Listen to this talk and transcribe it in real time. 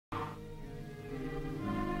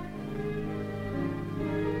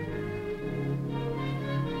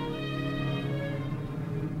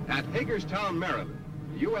At Hagerstown, Maryland,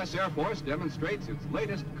 the U.S. Air Force demonstrates its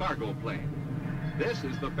latest cargo plane. This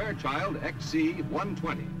is the Fairchild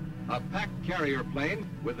XC-120, a pack carrier plane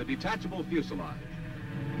with a detachable fuselage.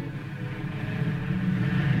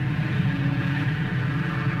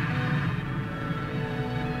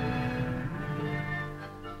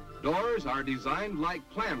 Doors are designed like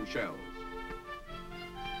clamshells.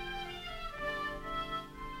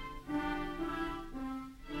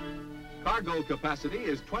 Cargo capacity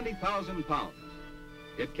is 20,000 pounds.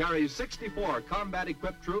 It carries 64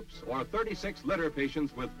 combat-equipped troops or 36 litter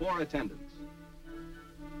patients with 4 attendants.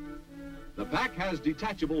 The pack has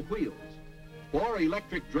detachable wheels. 4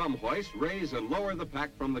 electric drum hoists raise and lower the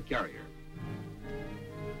pack from the carrier.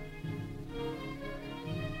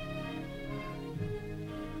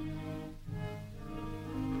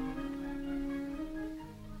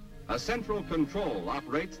 A central control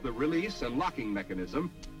operates the release and locking mechanism,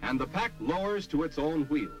 and the pack lowers to its own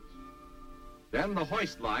wheels. Then the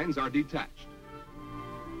hoist lines are detached.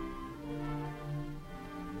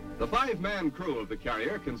 The 5-man crew of the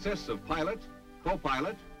carrier consists of pilot,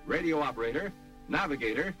 co-pilot, radio operator,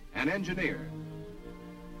 navigator, and engineer.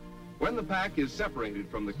 When the pack is separated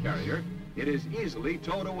from the carrier, it is easily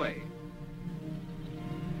towed away.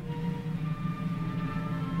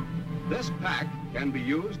 This pack can be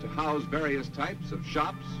used to house various types of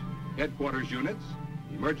shops, headquarters units,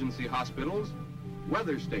 emergency hospitals,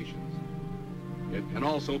 weather stations. It can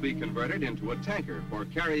also be converted into a tanker for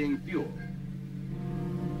carrying fuel.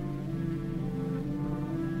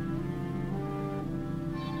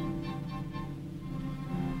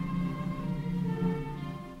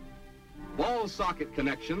 Ball socket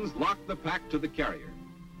connections lock the pack to the carrier.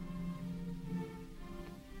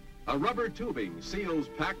 A rubber tubing seals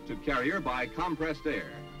pack to carrier by compressed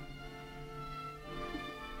air.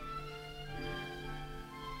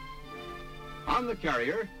 On the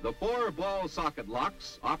carrier, the 4 ball socket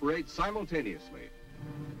locks operate simultaneously.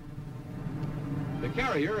 The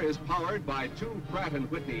carrier is powered by 2 Pratt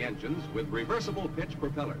 & Whitney engines with reversible pitch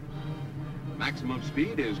propellers. The maximum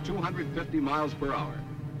speed is 250 miles per hour.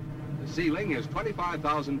 The ceiling is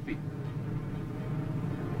 25,000 feet.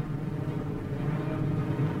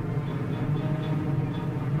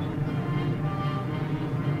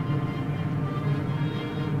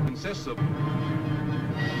 Consists of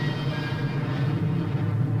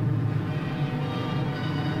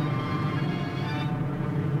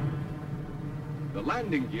the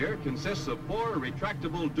landing gear consists of 4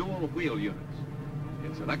 retractable dual wheel units.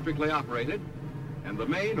 It's electrically operated, and the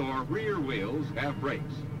main or rear wheels have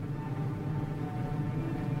brakes.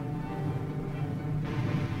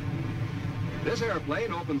 This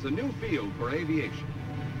airplane opens a new field for aviation.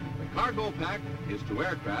 The cargo pack is to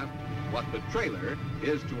aircraft what the trailer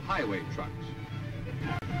is to highway trucks.